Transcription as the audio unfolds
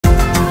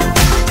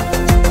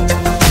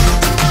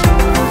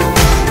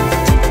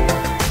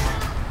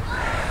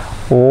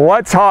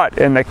What's hot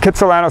in the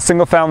KItsilano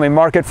single family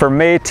market for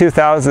May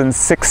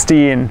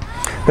 2016?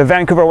 The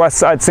Vancouver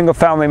Westside single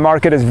family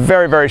market is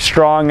very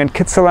strong, and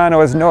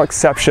KItsilano is no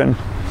exception.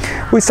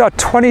 We saw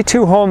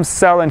 22 homes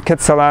sell in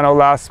KItsilano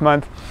last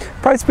month,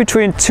 priced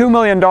between $2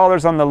 million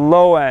on the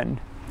low end,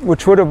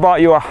 which would have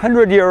bought you a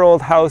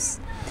 100-year-old house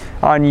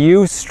on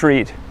U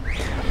Street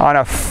on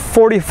a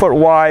 40-foot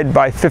wide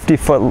by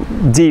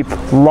 50-foot deep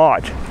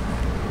lot,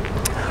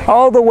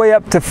 all the way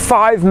up to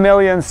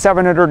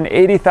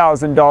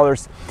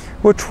 $5,780,000,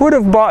 which would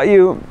have bought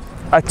you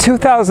a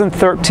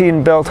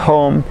 2013 built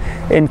home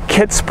in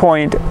Kits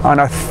Point on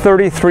a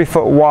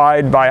 33-foot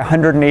wide by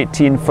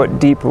 118-foot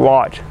deep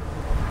lot.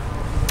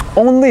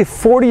 Only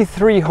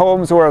 43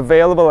 homes were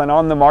available and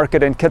on the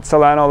market in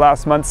KItsilano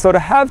last month, so to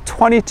have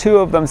 22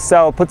 of them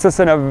sell puts us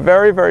in a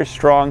very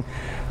strong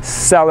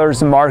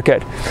seller's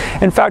market.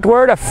 In fact,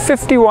 we're at a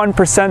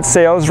 51%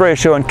 sales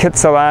ratio in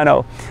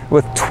KItsilano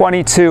with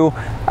 22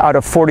 out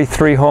of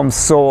 43 homes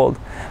sold.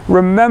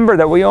 Remember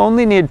that we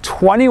only need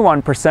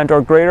 21%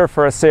 or greater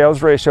for a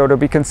sales ratio to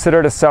be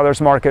considered a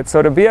seller's market.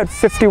 So to be at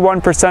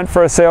 51%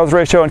 for a sales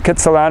ratio in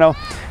KItsilano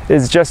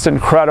is just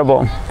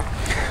incredible.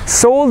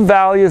 Sold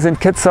values in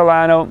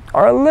KItsilano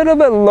are a little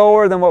bit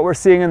lower than what we're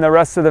seeing in the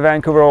rest of the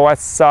Vancouver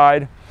West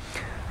Side.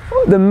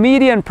 The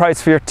median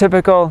price for your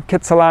typical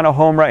KItsilano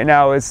home right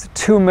now is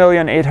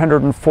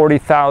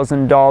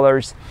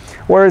 $2,840,000,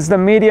 whereas the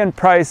median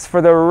price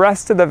for the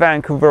rest of the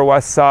Vancouver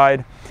West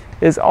Side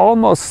is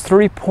almost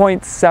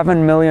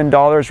 $3.7 million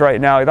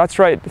right now. That's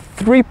right,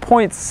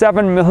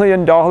 $3.7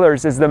 million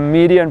is the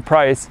median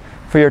price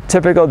for your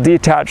typical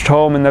detached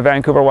home in the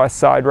Vancouver West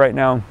Side right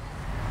now.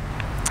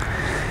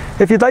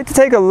 If you'd like to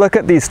take a look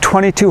at these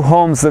 22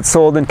 homes that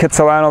sold in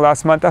KItsilano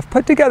last month, I've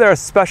put together a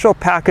special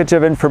package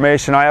of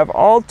information. I have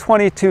all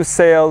 22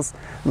 sales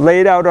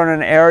laid out on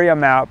an area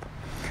map.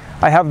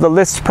 I have the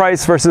list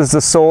price versus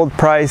the sold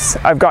price.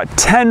 I've got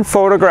 10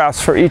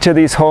 photographs for each of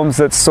these homes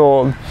that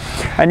sold.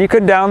 And you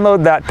can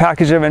download that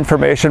package of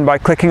information by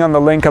clicking on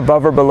the link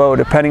above or below,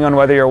 depending on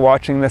whether you're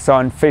watching this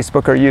on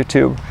Facebook or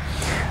YouTube.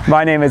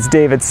 My name is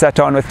David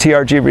Seton with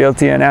TRG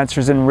Realty and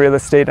Answers in Real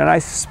Estate, and I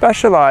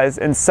specialize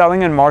in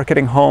selling and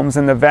marketing homes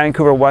in the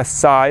Vancouver West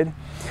Side.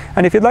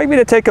 And if you'd like me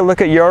to take a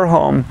look at your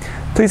home,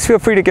 please feel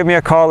free to give me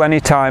a call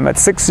anytime at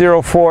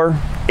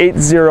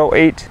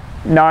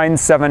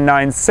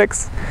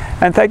 604-808-9796.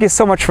 And thank you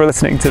so much for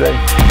listening today.